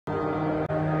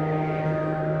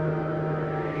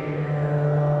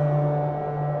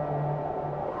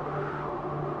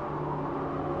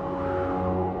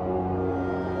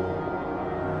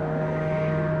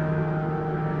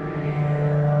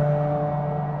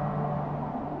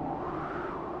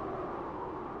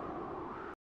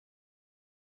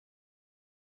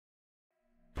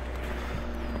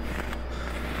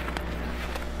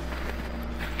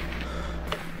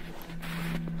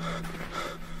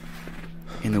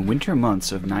the winter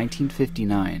months of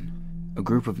 1959, a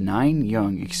group of 9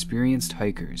 young, experienced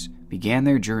hikers began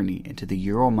their journey into the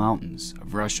Ural Mountains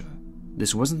of Russia.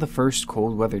 This wasn't the first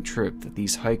cold weather trip that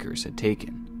these hikers had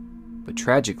taken, but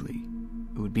tragically,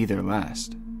 it would be their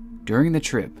last. During the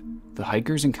trip, the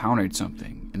hikers encountered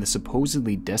something in the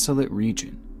supposedly desolate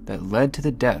region that led to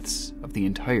the deaths of the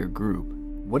entire group.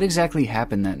 What exactly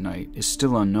happened that night is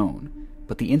still unknown,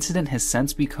 but the incident has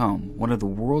since become one of the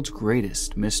world's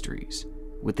greatest mysteries,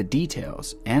 with the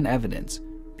details and evidence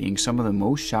being some of the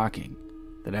most shocking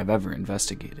that I've ever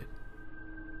investigated.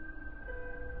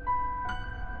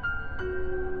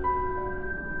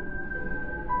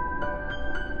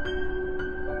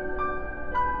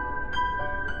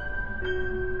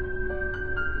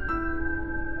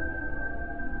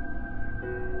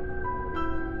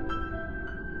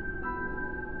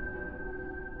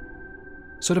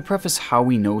 So to preface how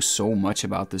we know so much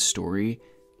about this story,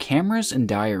 cameras and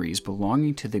diaries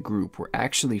belonging to the group were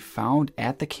actually found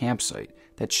at the campsite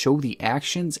that show the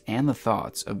actions and the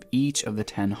thoughts of each of the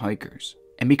 10 hikers.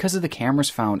 And because of the cameras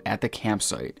found at the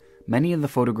campsite, many of the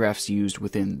photographs used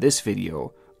within this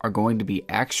video are going to be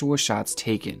actual shots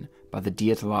taken by the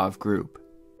Dyatlov Group.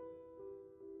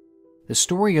 The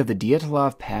story of the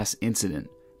Dyatlov Pass Incident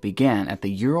began at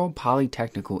the Ural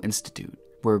Polytechnical Institute,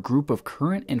 where a group of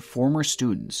current and former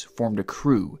students formed a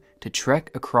crew to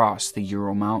trek across the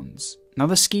Ural Mountains. Now,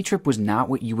 the ski trip was not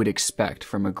what you would expect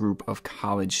from a group of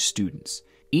college students.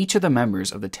 Each of the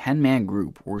members of the 10-man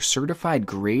group were certified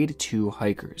Grade 2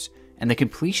 hikers, and the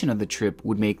completion of the trip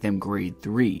would make them Grade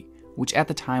 3, which at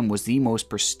the time was the most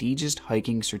prestigious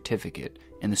hiking certificate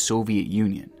in the Soviet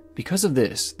Union. Because of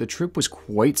this, the trip was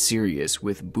quite serious,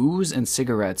 with booze and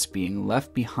cigarettes being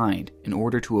left behind in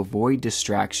order to avoid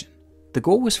distraction. The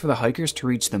goal was for the hikers to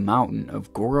reach the mountain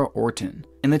of Gora Orton,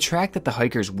 and the track that the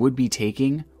hikers would be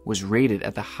taking was rated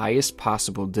at the highest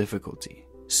possible difficulty.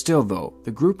 Still though,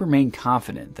 the group remained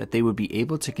confident that they would be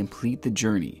able to complete the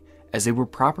journey, as they were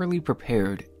properly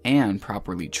prepared and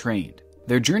properly trained.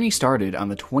 Their journey started on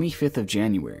the 25th of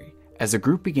January, as the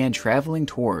group began traveling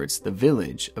towards the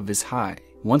village of Vizhai.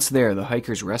 Once there, the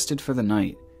hikers rested for the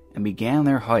night and began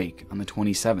their hike on the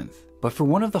 27th. But for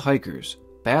one of the hikers,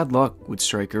 bad luck would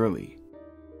strike early.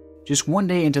 Just one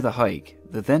day into the hike,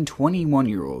 the then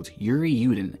 21-year-old Yuri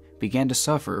Yudin began to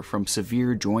suffer from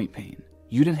severe joint pain.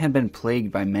 Yudin had been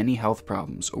plagued by many health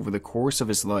problems over the course of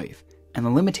his life, and the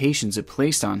limitations it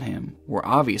placed on him were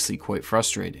obviously quite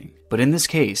frustrating. But in this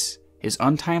case, his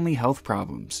untimely health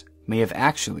problems may have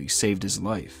actually saved his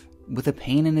life. With the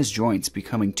pain in his joints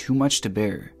becoming too much to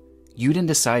bear, Yudin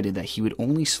decided that he would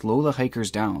only slow the hikers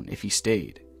down if he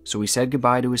stayed. So he said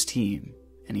goodbye to his team,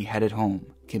 and he headed home,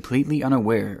 completely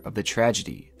unaware of the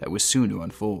tragedy that was soon to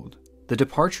unfold. The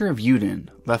departure of Yudin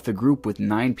left the group with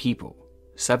 9 people,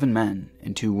 7 men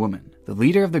and 2 women. The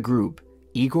leader of the group,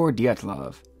 Igor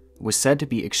Dyatlov, was said to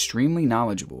be extremely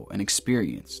knowledgeable and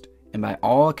experienced, and by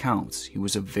all accounts, he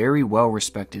was a very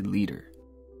well-respected leader.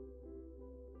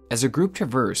 As the group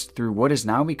traversed through what has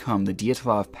now become the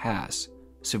Dyatlov Pass,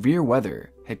 severe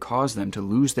weather had caused them to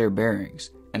lose their bearings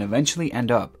and eventually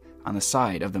end up on the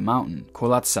side of the mountain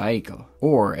Kholat Syakhl,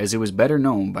 or as it was better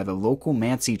known by the local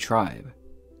Mansi tribe,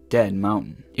 Dead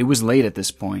Mountain. It was late at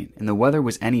this point, and the weather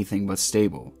was anything but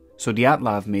stable, so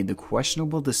Dyatlov made the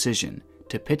questionable decision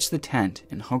to pitch the tent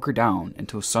and hunker down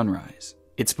until sunrise.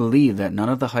 It's believed that none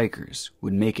of the hikers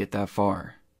would make it that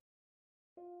far.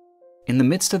 In the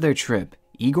midst of their trip,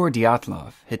 Igor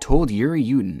Dyatlov had told Yuri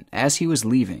Yudin as he was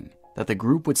leaving that the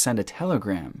group would send a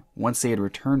telegram once they had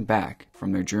returned back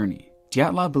from their journey.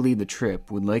 Dyatlov believed the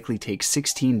trip would likely take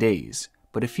 16 days,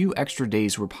 but a few extra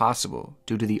days were possible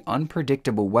due to the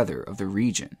unpredictable weather of the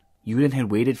region. Yudin had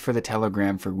waited for the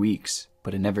telegram for weeks,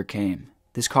 but it never came.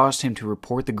 This caused him to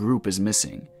report the group as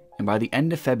missing, and by the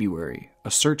end of February,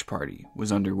 a search party was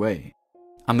underway.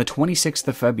 On the 26th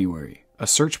of February, a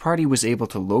search party was able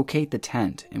to locate the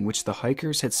tent in which the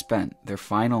hikers had spent their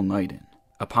final night in.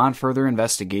 Upon further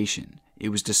investigation, it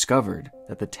was discovered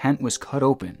that the tent was cut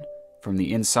open from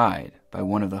the inside by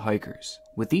one of the hikers.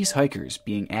 With these hikers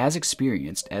being as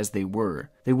experienced as they were,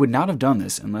 they would not have done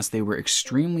this unless they were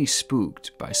extremely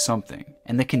spooked by something,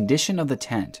 and the condition of the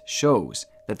tent shows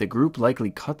that the group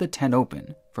likely cut the tent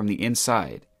open from the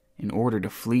inside in order to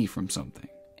flee from something.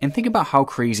 And think about how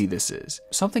crazy this is.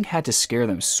 Something had to scare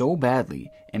them so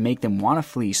badly and make them want to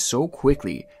flee so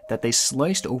quickly that they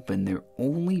sliced open their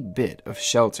only bit of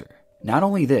shelter. Not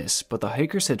only this, but the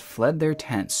hikers had fled their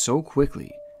tent so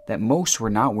quickly that most were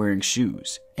not wearing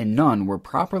shoes, and none were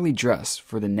properly dressed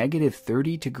for the negative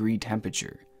 30-degree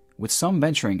temperature, with some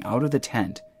venturing out of the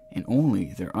tent in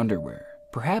only their underwear.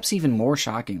 Perhaps even more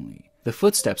shockingly, The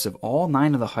footsteps of all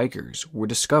 9 of the hikers were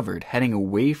discovered heading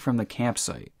away from the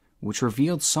campsite, which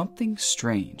revealed something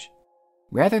strange.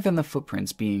 Rather than the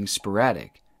footprints being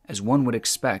sporadic, as one would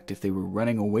expect if they were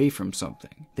running away from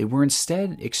something, they were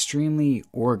instead extremely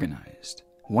organized.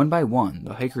 One by one,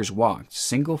 the hikers walked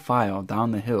single file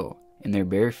down the hill in their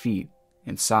bare feet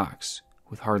and socks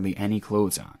with hardly any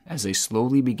clothes on, as they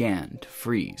slowly began to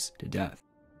freeze to death.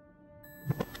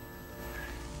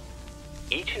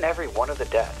 Each and every one of the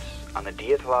deaths on the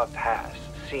Dyatlov Pass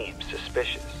seems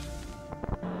suspicious.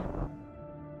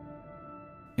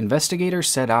 Investigators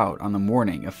set out on the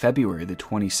morning of February the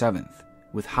 27th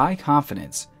with high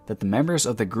confidence that the members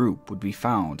of the group would be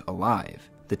found alive.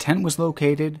 The tent was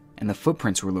located and the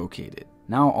footprints were located.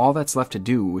 Now all that's left to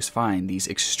do was find these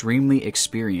extremely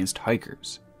experienced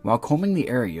hikers. While combing the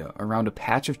area around a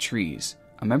patch of trees,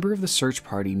 a member of the search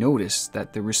party noticed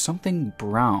that there was something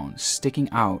brown sticking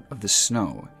out of the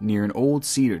snow near an old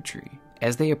cedar tree.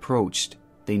 As they approached,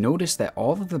 they noticed that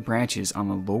all of the branches on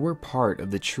the lower part of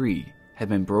the tree had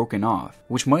been broken off,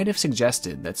 which might have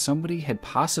suggested that somebody had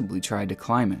possibly tried to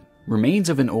climb it. Remains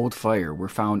of an old fire were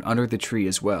found under the tree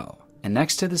as well, and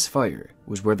next to this fire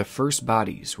was where the first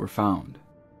bodies were found.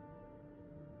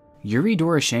 Yuri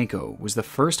Doroshenko was the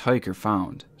first hiker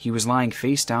found. He was lying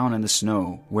face down in the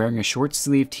snow, wearing a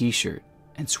short-sleeved t-shirt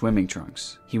and swimming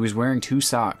trunks. He was wearing 2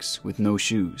 socks with no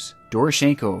shoes.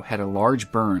 Doroshenko had a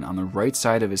large burn on the right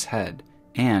side of his head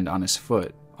and on his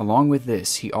foot. Along with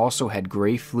this, he also had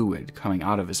gray fluid coming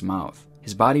out of his mouth.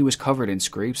 His body was covered in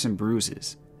scrapes and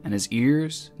bruises, and his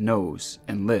ears, nose,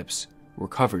 and lips were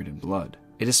covered in blood.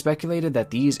 It is speculated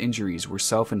that these injuries were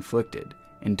self-inflicted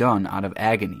and done out of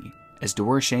agony, as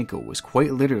Doroshenko was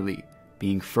quite literally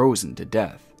being frozen to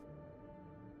death.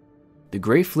 The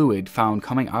gray fluid found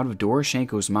coming out of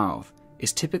Doroshenko's mouth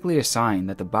is typically a sign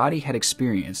that the body had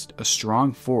experienced a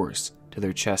strong force to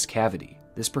their chest cavity.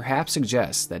 This perhaps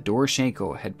suggests that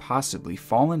Doroshenko had possibly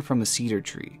fallen from the cedar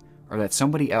tree, or that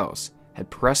somebody else had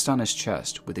pressed on his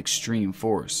chest with extreme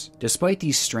force. Despite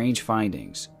these strange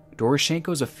findings,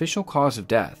 Doroshenko's official cause of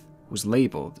death was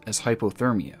labeled as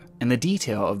hypothermia, and the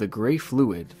detail of the gray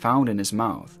fluid found in his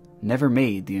mouth never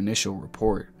made the initial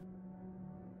report.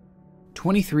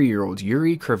 23-year-old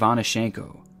Yuri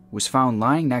Krivonischenko was found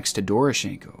lying next to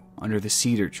Doroshenko under the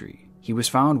cedar tree. He was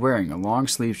found wearing a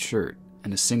long-sleeved shirt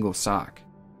and a single sock.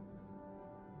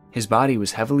 His body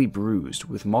was heavily bruised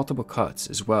with multiple cuts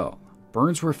as well.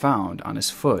 Burns were found on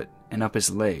his foot and up his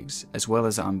legs, as well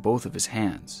as on both of his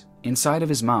hands. Inside of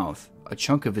his mouth, a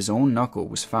chunk of his own knuckle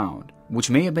was found, which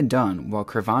may have been done while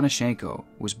Krivonischenko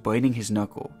was biting his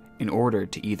knuckle in order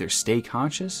to either stay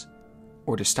conscious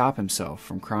or to stop himself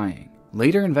from crying.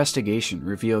 Later investigation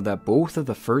revealed that both of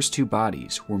the first 2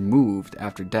 bodies were moved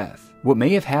after death. What may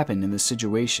have happened in this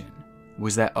situation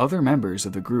was that other members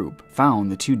of the group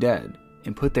found the 2 dead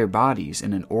and put their bodies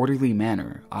in an orderly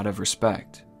manner out of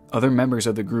respect. Other members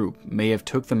of the group may have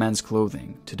took the men's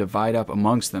clothing to divide up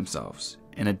amongst themselves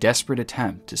in a desperate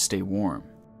attempt to stay warm.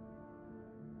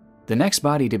 The next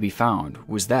body to be found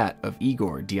was that of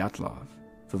Igor Dyatlov,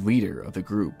 the leader of the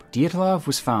group. Dyatlov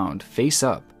was found face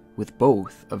up with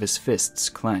both of his fists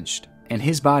clenched, and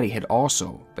his body had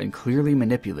also been clearly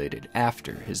manipulated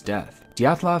after his death.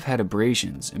 Dyatlov had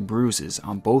abrasions and bruises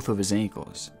on both of his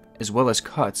ankles, as well as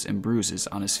cuts and bruises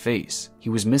on his face. He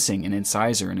was missing an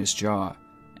incisor in his jaw,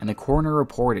 and the coroner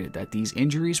reported that these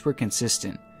injuries were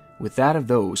consistent with that of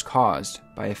those caused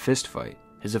by a fistfight.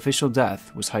 His official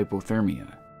death was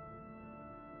hypothermia.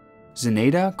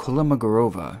 Zinaida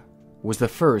Kolmogorova was the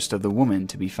first of the women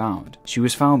to be found. She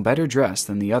was found better dressed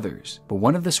than the others, but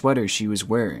one of the sweaters she was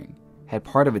wearing had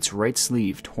part of its right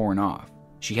sleeve torn off.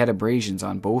 She had abrasions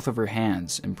on both of her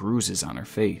hands and bruises on her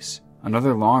face.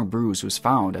 Another long bruise was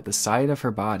found at the side of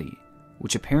her body,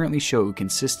 which apparently showed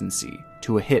consistency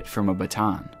to a hit from a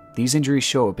baton. These injuries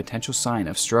show a potential sign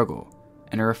of struggle,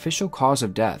 and her official cause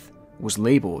of death was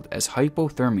labeled as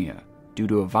hypothermia due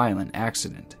to a violent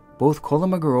accident. Both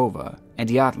Kolmogorova and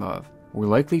Dyatlov were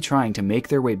likely trying to make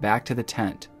their way back to the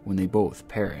tent when they both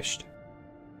perished.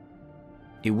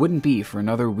 It wouldn't be for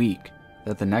another week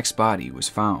that the next body was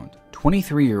found.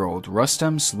 23-year-old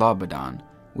Rustem Slobodan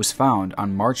was found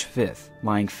on March 5th,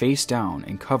 lying face down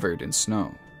and covered in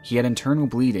snow. He had internal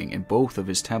bleeding in both of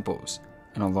his temples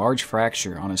and a large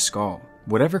fracture on his skull.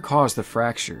 Whatever caused the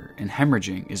fracture and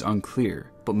hemorrhaging is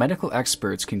unclear, but medical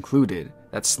experts concluded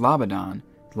that Slobodan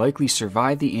likely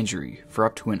survived the injury for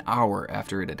up to an hour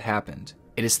after it had happened.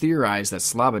 It is theorized that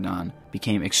Slobodan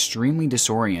became extremely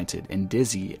disoriented and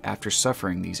dizzy after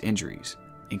suffering these injuries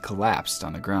and collapsed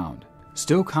on the ground.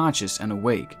 Still conscious and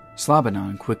awake,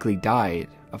 Slobodan quickly died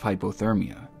of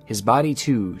hypothermia. His body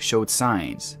too showed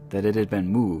signs that it had been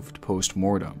moved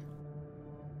post-mortem.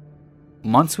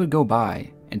 Months would go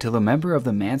by until a member of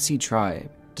the Mansi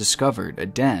tribe discovered a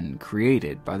den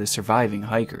created by the surviving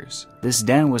hikers. This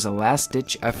den was a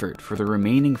last-ditch effort for the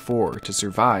remaining 4 to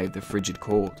survive the frigid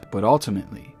cold, but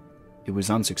ultimately, it was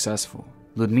unsuccessful.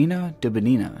 Lyudmila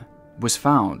Dubinina was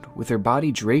found with her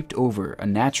body draped over a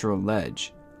natural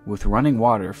ledge, with running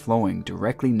water flowing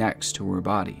directly next to her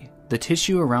body. The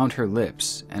tissue around her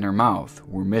lips and her mouth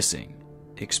were missing,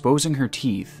 exposing her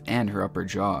teeth and her upper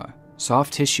jaw.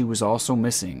 Soft tissue was also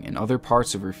missing in other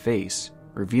parts of her face,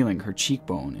 revealing her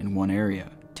cheekbone in one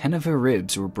area. 10 of her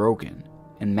ribs were broken,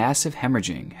 and massive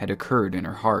hemorrhaging had occurred in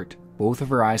her heart. Both of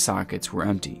her eye sockets were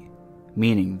empty,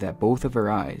 meaning that both of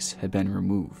her eyes had been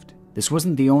removed. This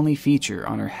wasn't the only feature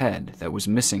on her head that was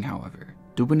missing, however.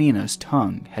 Dubinina's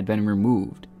tongue had been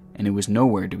removed, and it was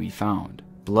nowhere to be found.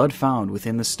 Blood found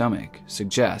within the stomach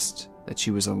suggests that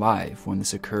she was alive when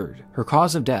this occurred. Her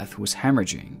cause of death was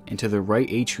hemorrhaging into the right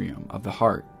atrium of the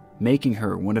heart, making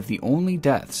her one of the only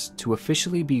deaths to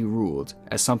officially be ruled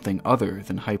as something other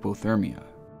than hypothermia.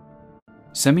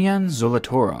 Semyon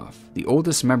Zolotaryov, the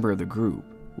oldest member of the group,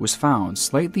 was found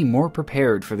slightly more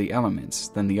prepared for the elements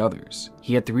than the others.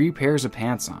 He had 3 pairs of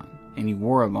pants on, and he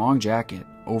wore a long jacket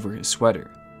over his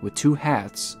sweater, with 2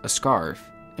 hats, a scarf,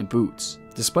 and boots.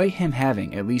 Despite him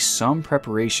having at least some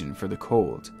preparation for the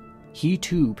cold, he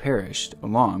too perished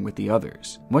along with the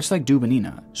others. Much like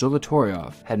Dubinina,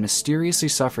 Zolotaryov had mysteriously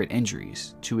suffered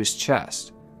injuries to his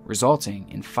chest, resulting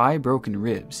in 5 broken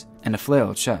ribs and a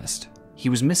flail chest. He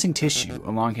was missing tissue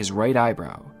along his right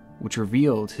eyebrow, which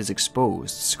revealed his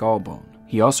exposed skull bone.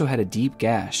 He also had a deep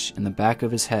gash in the back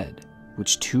of his head,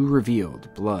 which too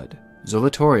revealed blood.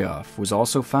 Zolotaryov was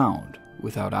also found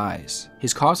without eyes.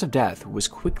 His cause of death was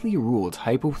quickly ruled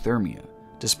hypothermia,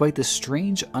 despite the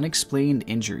strange unexplained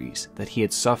injuries that he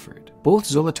had suffered. Both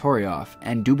Zolotaryov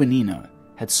and Dubinina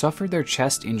had suffered their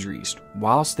chest injuries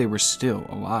whilst they were still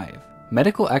alive.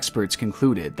 Medical experts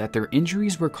concluded that their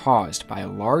injuries were caused by a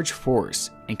large force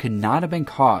and could not have been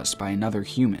caused by another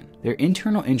human. Their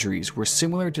internal injuries were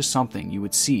similar to something you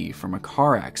would see from a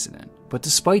car accident, but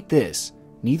despite this,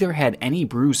 neither had any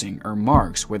bruising or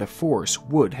marks where the force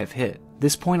would have hit.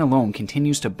 This point alone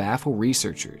continues to baffle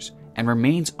researchers and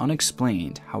remains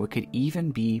unexplained how it could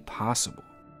even be possible.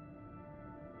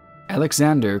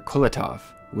 Aleksander Kolevatov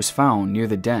was found near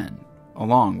the den,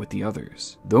 along with the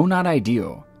others. Though not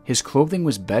ideal, his clothing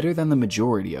was better than the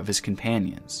majority of his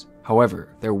companions. However,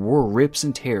 there were rips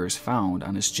and tears found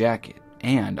on his jacket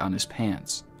and on his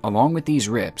pants. Along with these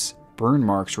rips, burn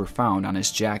marks were found on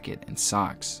his jacket and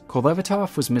socks.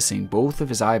 Kolevatov was missing both of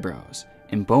his eyebrows,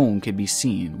 and bone could be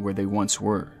seen where they once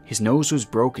were. His nose was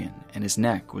broken and his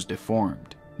neck was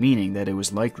deformed, meaning that it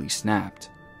was likely snapped.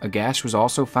 A gash was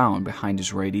also found behind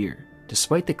his right ear.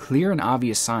 Despite the clear and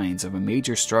obvious signs of a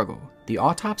major struggle, the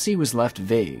autopsy was left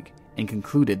vague and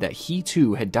concluded that he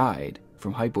too had died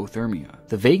from hypothermia.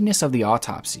 The vagueness of the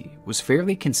autopsy was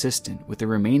fairly consistent with the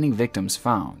remaining victims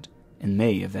found in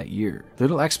May of that year.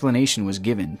 Little explanation was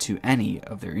given to any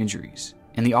of their injuries,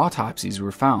 and the autopsies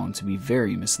were found to be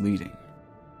very misleading.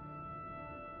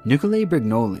 Nikolay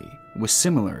Brignolle was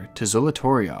similar to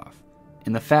Zolotaryov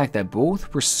in the fact that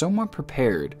both were somewhat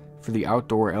prepared for the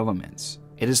outdoor elements.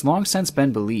 It has long since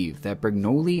been believed that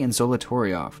Brignolle and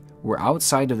Zolotaryov were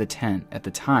outside of the tent at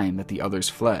the time that the others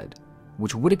fled,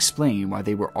 which would explain why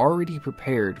they were already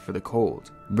prepared for the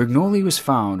cold. Brignolle was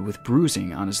found with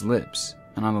bruising on his lips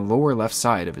and on the lower left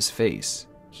side of his face.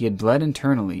 He had bled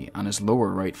internally on his lower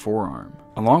right forearm.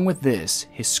 Along with this,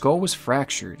 his skull was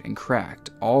fractured and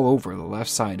cracked all over the left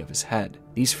side of his head.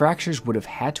 These fractures would have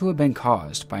had to have been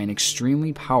caused by an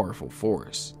extremely powerful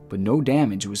force, but no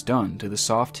damage was done to the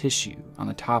soft tissue on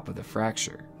the top of the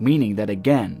fracture, meaning that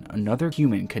again, another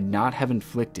human could not have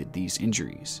inflicted these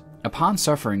injuries. Upon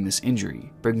suffering this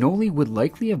injury, Brignolle would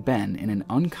likely have been in an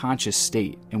unconscious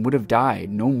state and would have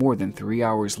died no more than 3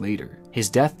 hours later. His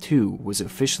death too was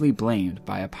officially blamed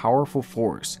by a powerful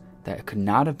force that could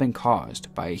not have been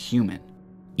caused by a human.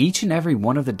 Each and every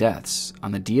one of the deaths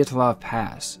on the Dyatlov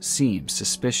Pass seems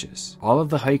suspicious. All of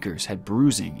the hikers had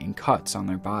bruising and cuts on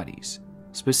their bodies,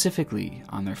 specifically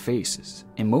on their faces,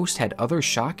 and most had other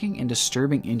shocking and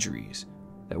disturbing injuries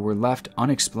that were left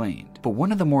unexplained. But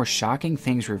one of the more shocking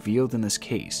things revealed in this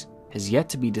case has yet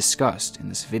to be discussed in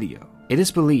this video. It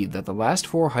is believed that the last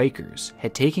 4 hikers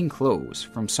had taken clothes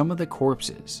from some of the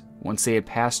corpses once they had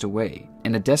passed away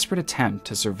in a desperate attempt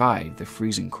to survive the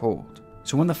freezing cold.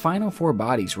 So when the final 4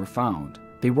 bodies were found,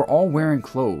 they were all wearing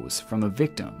clothes from the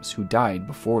victims who died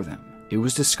before them. It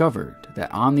was discovered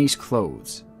that on these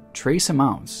clothes, trace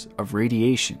amounts of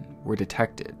radiation were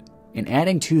detected, And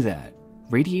adding to that,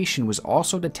 radiation was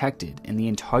also detected in the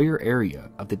entire area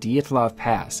of the Dyatlov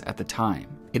Pass at the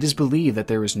time. It is believed that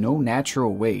there is no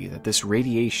natural way that this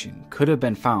radiation could have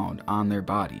been found on their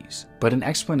bodies, but an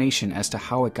explanation as to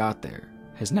how it got there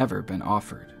has never been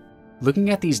offered. Looking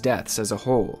at these deaths as a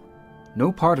whole,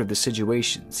 no part of the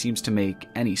situation seems to make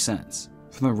any sense.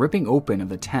 From the ripping open of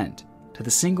the tent, to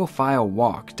the single file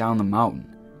walk down the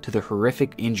mountain, to the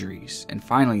horrific injuries, and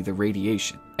finally the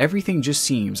radiation, everything just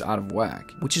seems out of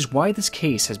whack, which is why this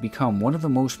case has become one of the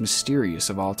most mysterious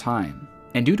of all time.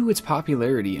 And due to its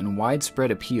popularity and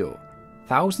widespread appeal,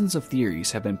 thousands of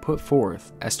theories have been put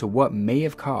forth as to what may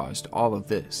have caused all of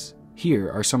this.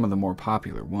 Here are some of the more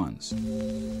popular ones.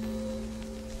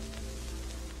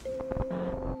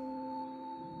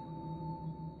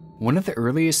 One of the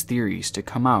earliest theories to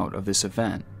come out of this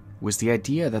event was the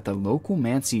idea that the local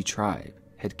Mansi tribe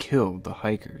had killed the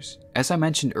hikers. As I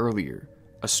mentioned earlier,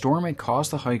 a storm had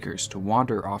caused the hikers to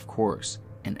wander off course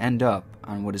and end up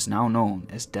on what is now known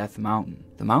as Death Mountain.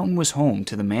 The mountain was home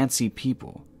to the Mansi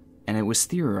people, and it was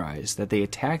theorized that they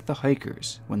attacked the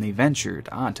hikers when they ventured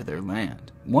onto their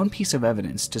land. One piece of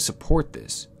evidence to support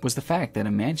this was the fact that a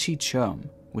Mansi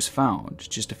chum was found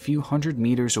just a few hundred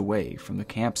meters away from the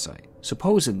campsite.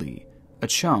 Supposedly, a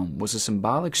chum was a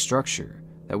symbolic structure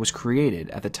that was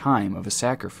created at the time of a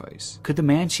sacrifice. Could the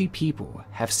Mansi people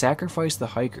have sacrificed the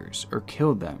hikers or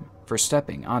killed them for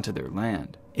stepping onto their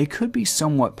land? It could be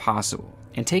somewhat possible,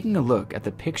 and taking a look at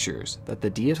the pictures that the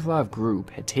Dyatlov Group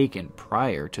had taken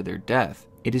prior to their death,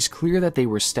 it is clear that they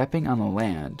were stepping on the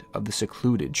land of the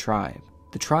secluded tribe.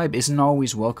 The tribe isn't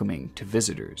always welcoming to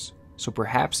visitors, so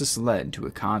perhaps this led to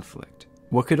a conflict.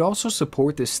 What could also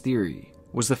support this theory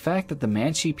was the fact that the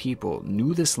Mansi people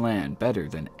knew this land better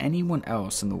than anyone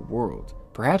else in the world.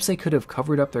 Perhaps they could have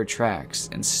covered up their tracks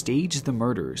and staged the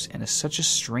murders in such a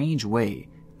strange way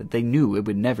that they knew it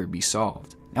would never be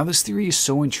solved. Now, this theory is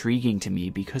so intriguing to me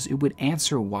because it would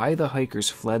answer why the hikers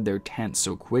fled their tent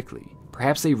so quickly.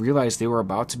 Perhaps they realized they were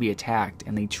about to be attacked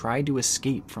and they tried to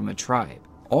escape from the tribe.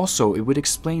 Also, it would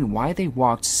explain why they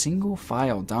walked single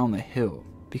file down the hill,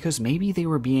 because maybe they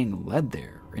were being led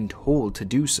there and told to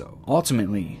do so.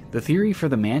 Ultimately, the theory for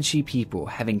the Mansi people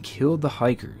having killed the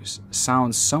hikers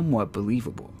sounds somewhat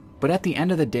believable. But at the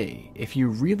end of the day, if you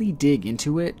really dig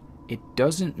into it, it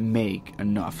doesn't make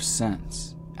enough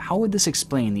sense. How would this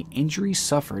explain the injuries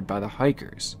suffered by the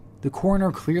hikers? The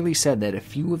coroner clearly said that a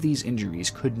few of these injuries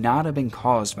could not have been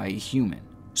caused by a human,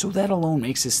 so that alone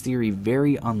makes this theory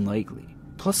very unlikely.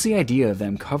 Plus, the idea of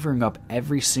them covering up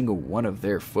every single one of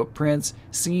their footprints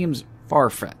seems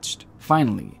far-fetched.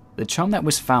 Finally, the chum that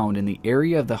was found in the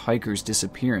area of the hikers'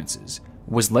 disappearances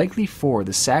was likely for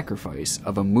the sacrifice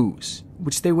of a moose,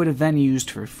 which they would have then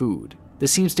used for food.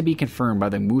 This seems to be confirmed by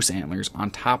the moose antlers on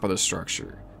top of the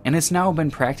structure, and it's now been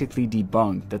practically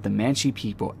debunked that the Mansi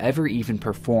people ever even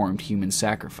performed human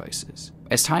sacrifices.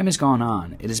 As time has gone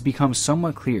on, it has become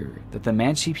somewhat clear that the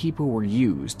Mansi people were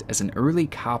used as an early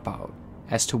cop-out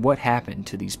as to what happened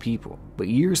to these people. But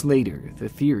years later, the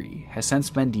theory has since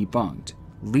been debunked,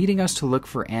 leading us to look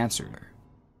for answers.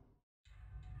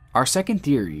 Our second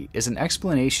theory is an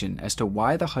explanation as to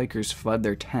why the hikers fled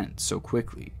their tent so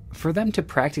quickly. For them to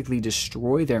practically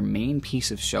destroy their main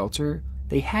piece of shelter,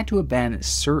 they had to have been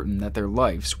certain that their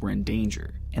lives were in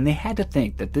danger, and they had to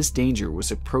think that this danger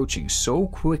was approaching so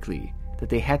quickly that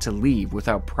they had to leave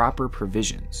without proper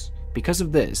provisions. Because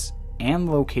of this, and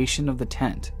the location of the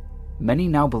tent, many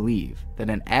now believe that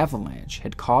an avalanche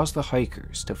had caused the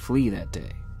hikers to flee that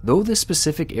day. Though this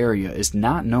specific area is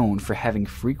not known for having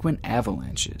frequent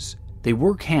avalanches, they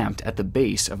were camped at the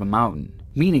base of a mountain,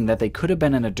 meaning that they could have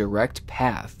been in a direct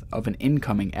path of an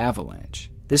incoming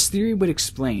avalanche. This theory would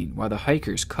explain why the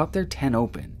hikers cut their tent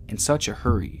open in such a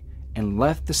hurry and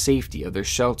left the safety of their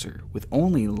shelter with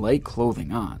only light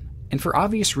clothing on. And for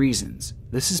obvious reasons,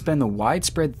 this has been the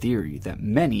widespread theory that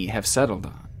many have settled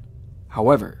on.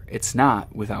 However, it's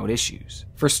not without issues.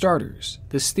 For starters,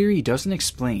 this theory doesn't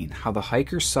explain how the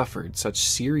hikers suffered such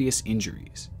serious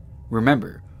injuries.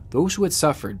 Remember, those who had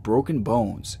suffered broken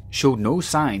bones showed no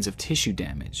signs of tissue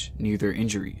damage near their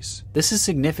injuries. This is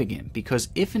significant because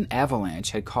if an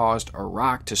avalanche had caused a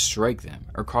rock to strike them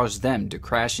or caused them to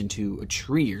crash into a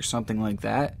tree or something like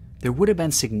that, there would have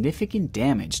been significant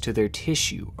damage to their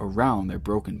tissue around their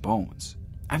broken bones.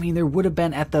 I mean, there would have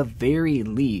been at the very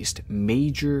least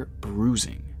major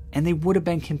bruising, and they would have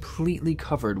been completely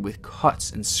covered with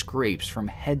cuts and scrapes from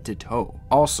head to toe.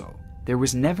 Also, there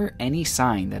was never any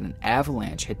sign that an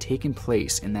avalanche had taken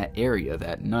place in that area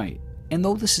that night. And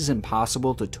though this is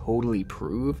impossible to totally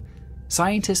prove,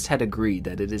 Scientists had agreed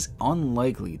that it is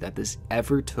unlikely that this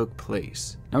ever took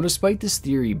place. Now, despite this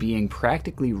theory being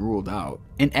practically ruled out,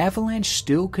 an avalanche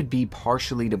still could be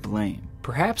partially to blame.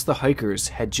 Perhaps the hikers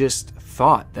had just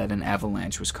thought that an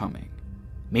avalanche was coming.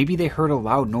 Maybe they heard a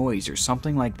loud noise or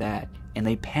something like that, and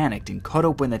they panicked and cut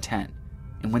open the tent.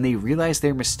 And when they realized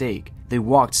their mistake, they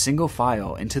walked single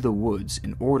file into the woods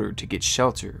in order to get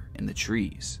shelter in the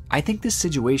trees. I think this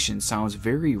situation sounds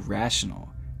very rational,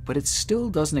 but it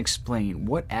still doesn't explain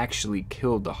what actually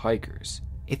killed the hikers.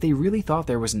 If they really thought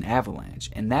there was an avalanche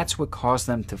and that's what caused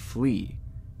them to flee,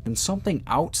 then something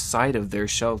outside of their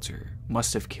shelter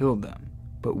must have killed them.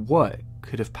 But what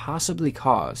could have possibly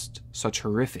caused such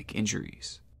horrific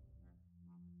injuries?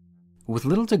 With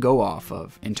little to go off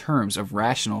of in terms of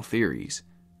rational theories,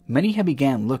 many have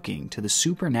began looking to the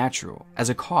supernatural as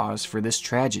a cause for this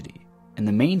tragedy, and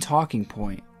the main talking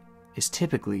point is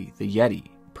typically the Yeti.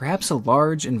 Perhaps a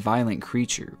large and violent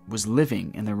creature was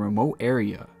living in the remote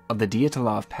area of the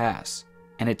Dyatlov Pass,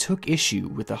 and it took issue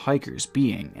with the hikers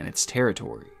being in its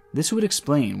territory. This would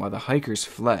explain why the hikers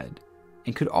fled,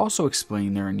 and could also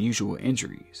explain their unusual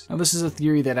injuries. Now, this is a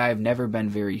theory that I've never been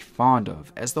very fond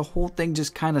of, as the whole thing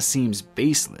just kinda seems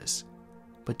baseless.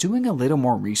 But doing a little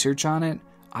more research on it,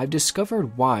 I've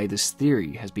discovered why this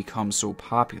theory has become so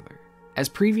popular. As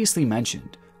previously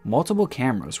mentioned, multiple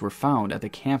cameras were found at the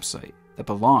campsite that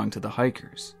belonged to the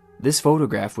hikers. This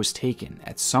photograph was taken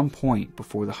at some point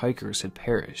before the hikers had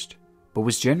perished, but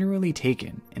was generally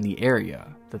taken in the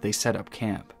area that they set up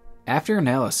camp. After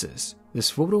analysis, this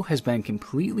photo has been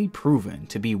completely proven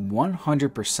to be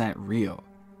 100% real,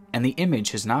 and the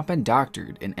image has not been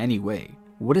doctored in any way.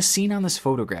 What is seen on this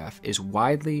photograph is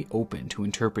widely open to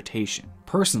interpretation.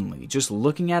 Personally, just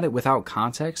looking at it without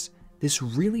context, this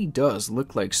really does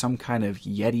look like some kind of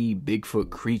Yeti Bigfoot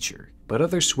creature, but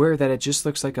others swear that it just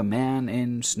looks like a man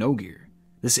in snow gear.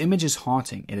 This image is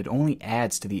haunting, and it only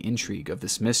adds to the intrigue of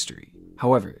this mystery.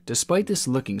 However, despite this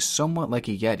looking somewhat like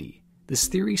a Yeti, this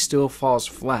theory still falls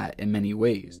flat in many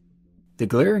ways. The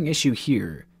glaring issue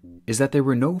here is that there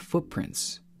were no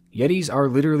footprints. Yetis are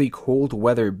literally cold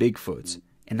weather Bigfoots,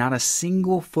 and not a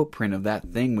single footprint of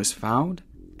that thing was found,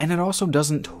 and it also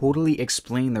doesn't totally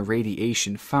explain the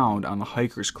radiation found on the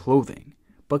hikers' clothing.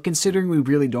 But considering we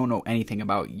really don't know anything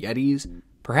about Yetis,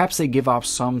 perhaps they give off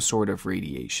some sort of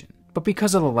radiation. But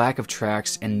because of the lack of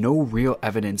tracks and no real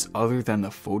evidence other than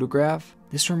the photograph,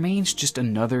 this remains just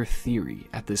another theory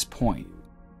at this point.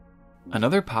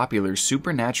 Another popular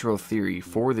supernatural theory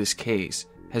for this case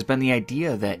has been the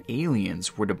idea that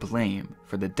aliens were to blame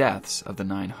for the deaths of the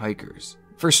 9 hikers.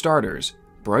 For starters,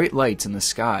 bright lights in the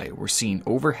sky were seen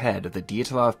overhead of the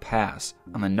Dyatlov Pass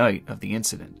on the night of the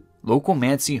incident. Local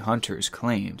Mansi hunters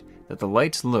claimed that the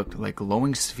lights looked like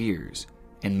glowing spheres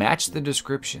and matched the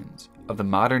descriptions of the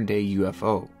modern-day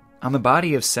UFO. On the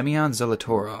body of Semyon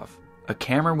Zolotaryov, a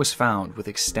camera was found with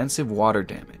extensive water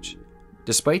damage.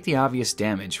 Despite the obvious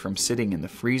damage from sitting in the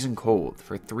freezing cold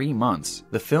for 3 months,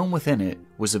 the film within it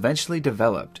was eventually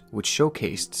developed, which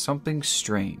showcased something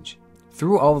strange.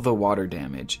 Through all of the water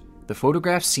damage, the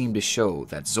photographs seemed to show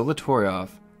that Zolotaryov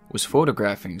was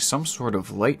photographing some sort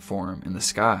of light form in the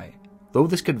sky, though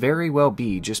this could very well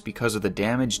be just because of the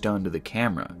damage done to the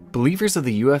camera. Believers of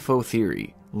the UFO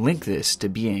theory link this to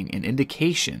being an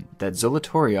indication that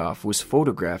Zolotaryov was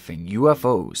photographing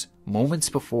UFOs moments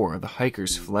before the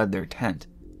hikers fled their tent,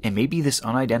 and maybe this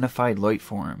unidentified light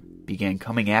form began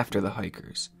coming after the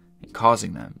hikers and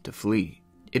causing them to flee.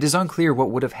 It is unclear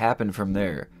what would have happened from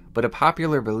there, but a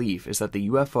popular belief is that the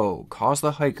UFO caused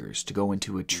the hikers to go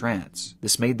into a trance.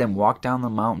 This made them walk down the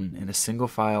mountain in a single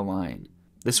file line.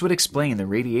 This would explain the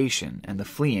radiation and the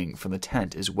fleeing from the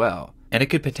tent as well, and it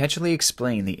could potentially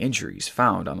explain the injuries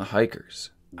found on the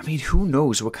hikers. I mean, who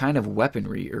knows what kind of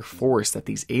weaponry or force that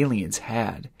these aliens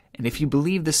had, and if you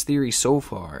believe this theory so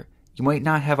far, you might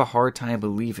not have a hard time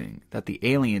believing that the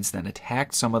aliens then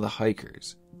attacked some of the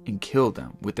hikers and killed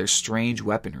them with their strange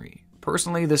weaponry.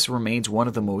 Personally, this remains one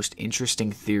of the most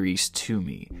interesting theories to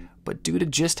me, but due to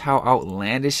just how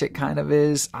outlandish it kind of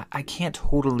is, I can't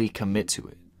totally commit to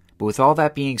it. But with all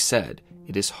that being said,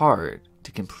 it is hard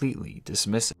to completely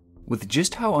dismiss it. With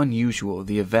just how unusual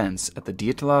the events at the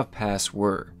Dyatlov Pass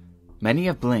were, many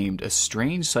have blamed a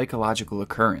strange psychological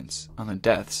occurrence on the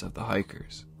deaths of the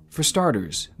hikers. For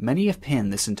starters, many have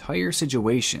pinned this entire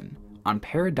situation on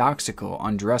paradoxical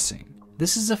undressing.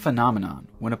 This is a phenomenon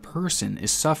when a person is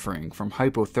suffering from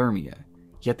hypothermia,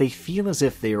 yet they feel as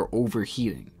if they are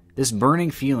overheating. This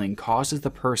burning feeling causes the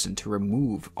person to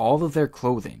remove all of their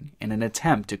clothing in an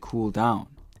attempt to cool down,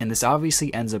 and this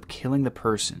obviously ends up killing the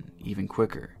person even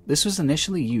quicker. This was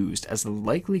initially used as the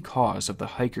likely cause of the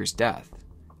hiker's death,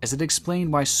 as it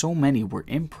explained why so many were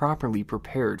improperly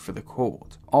prepared for the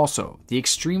cold. Also, the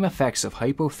extreme effects of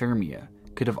hypothermia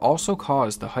could have also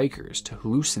caused the hikers to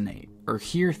hallucinate or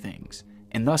hear things,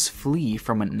 and thus flee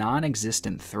from a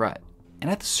non-existent threat. And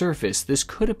at the surface, this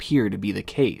could appear to be the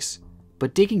case,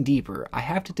 but digging deeper, I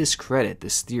have to discredit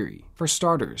this theory. For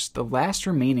starters, the last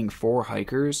remaining 4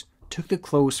 hikers took the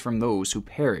clothes from those who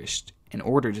perished in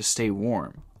order to stay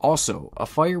warm. Also, a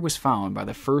fire was found by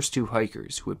the first 2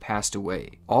 hikers who had passed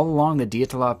away. All along the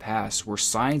Dyatlov Pass were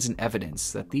signs and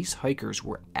evidence that these hikers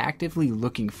were actively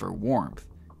looking for warmth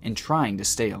and trying to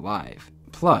stay alive.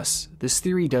 Plus, this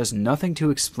theory does nothing to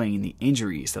explain the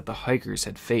injuries that the hikers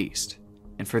had faced,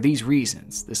 and for these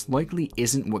reasons, this likely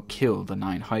isn't what killed the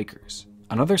 9 hikers.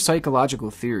 Another psychological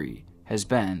theory has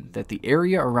been that the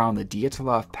area around the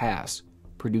Dyatlov Pass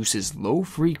produces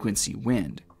low-frequency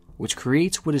wind, which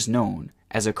creates what is known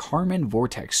as a Kármán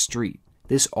vortex street.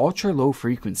 This ultra-low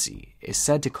frequency is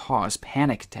said to cause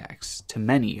panic attacks to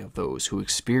many of those who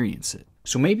experience it.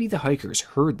 So maybe the hikers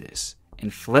heard this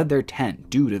and fled their tent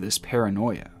due to this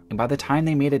paranoia, and by the time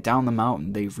they made it down the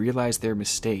mountain, they realized their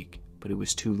mistake, but it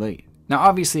was too late. Now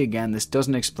obviously again, this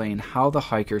doesn't explain how the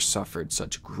hikers suffered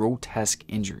such grotesque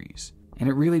injuries, and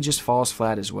it really just falls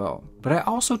flat as well. But I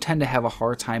also tend to have a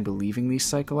hard time believing these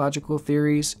psychological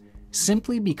theories,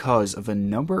 simply because of the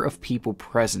number of people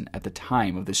present at the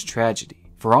time of this tragedy.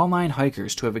 For all 9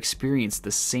 hikers to have experienced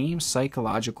the same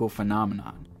psychological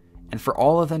phenomenon, and for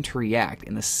all of them to react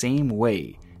in the same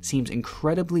way seems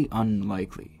incredibly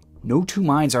unlikely. No 2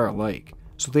 minds are alike,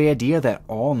 so the idea that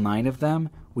all 9 of them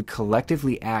would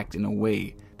collectively act in a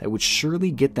way that would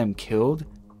surely get them killed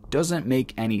doesn't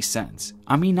make any sense.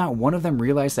 I mean, not one of them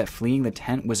realized that fleeing the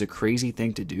tent was a crazy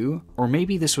thing to do, or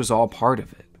maybe this was all part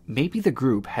of it. Maybe the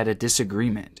group had a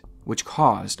disagreement, which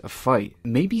caused a fight.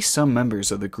 Maybe some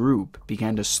members of the group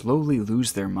began to slowly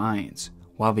lose their minds,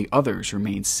 while the others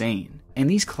remained sane. And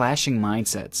these clashing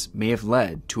mindsets may have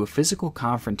led to a physical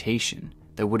confrontation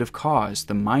that would have caused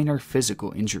the minor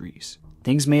physical injuries.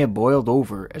 Things may have boiled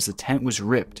over as the tent was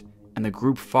ripped and the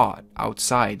group fought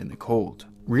outside in the cold.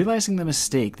 Realizing the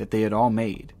mistake that they had all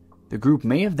made, the group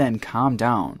may have then calmed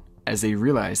down as they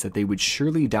realized that they would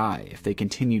surely die if they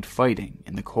continued fighting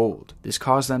in the cold. This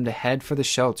caused them to head for the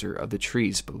shelter of the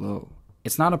trees below.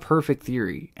 It's not a perfect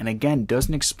theory, and again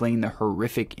doesn't explain the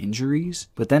horrific injuries,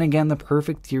 but then again the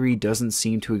perfect theory doesn't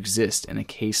seem to exist in a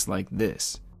case like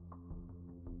this.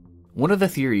 One of the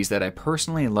theories that I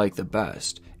personally like the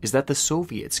best is that the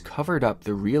Soviets covered up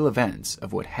the real events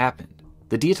of what happened.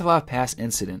 The Dyatlov Pass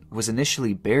incident was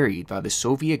initially buried by the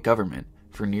Soviet government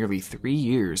for nearly 3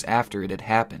 years after it had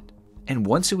happened, and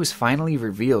once it was finally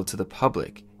revealed to the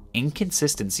public,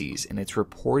 inconsistencies in its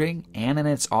reporting and in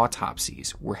its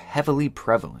autopsies were heavily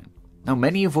prevalent. Now,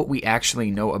 many of what we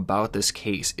actually know about this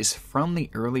case is from the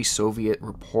early Soviet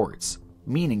reports,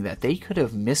 meaning that they could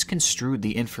have misconstrued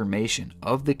the information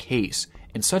of the case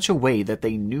in such a way that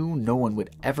they knew no one would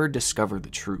ever discover the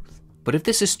truth. But if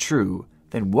this is true,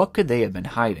 then what could they have been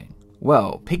hiding?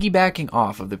 Well, piggybacking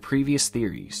off of the previous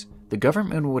theories, the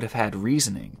government would have had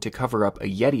reasoning to cover up a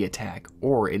Yeti attack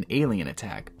or an alien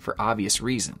attack for obvious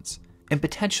reasons, and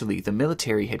potentially the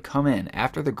military had come in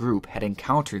after the group had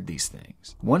encountered these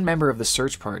things. One member of the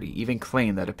search party even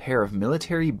claimed that a pair of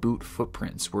military boot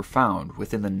footprints were found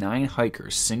within the 9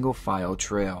 hikers' single-file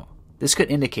trail. This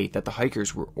could indicate that the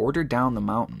hikers were ordered down the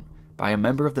mountain by a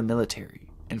member of the military,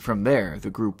 and from there the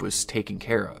group was taken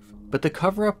care of. But the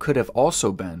cover-up could have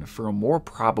also been for a more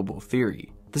probable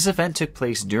theory. This event took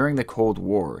place during the Cold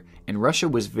War, and Russia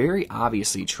was very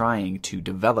obviously trying to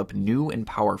develop new and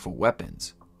powerful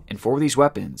weapons. And for these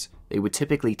weapons, they would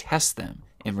typically test them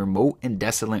in remote and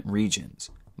desolate regions,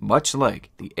 much like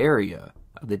the area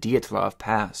of the Dyatlov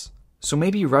Pass. So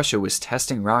maybe Russia was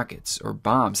testing rockets or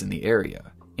bombs in the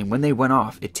area, and when they went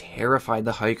off, it terrified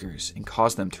the hikers and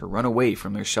caused them to run away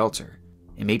from their shelter.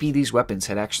 And maybe these weapons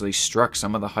had actually struck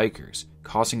some of the hikers,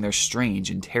 causing their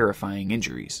strange and terrifying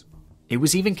injuries. It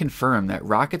was even confirmed that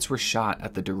rockets were shot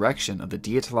at the direction of the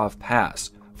Dyatlov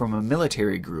Pass from a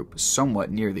military group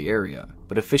somewhat near the area,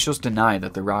 but officials deny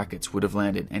that the rockets would have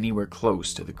landed anywhere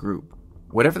close to the group.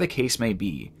 Whatever the case may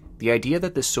be, the idea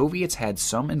that the Soviets had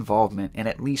some involvement in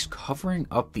at least covering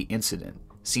up the incident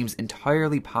seems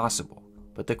entirely possible,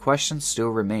 but the question still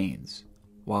remains: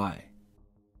 why?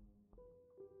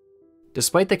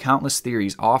 Despite the countless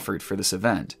theories offered for this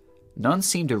event, none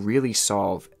seem to really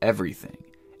solve everything,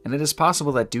 and it is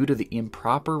possible that due to the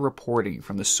improper reporting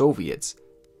from the Soviets,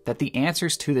 that the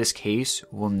answers to this case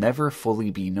will never fully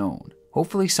be known.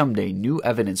 Hopefully someday new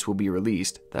evidence will be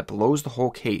released that blows the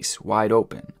whole case wide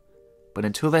open. But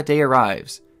until that day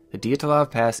arrives, the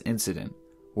Dyatlov Pass incident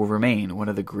will remain one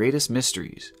of the greatest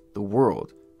mysteries the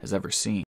world has ever seen.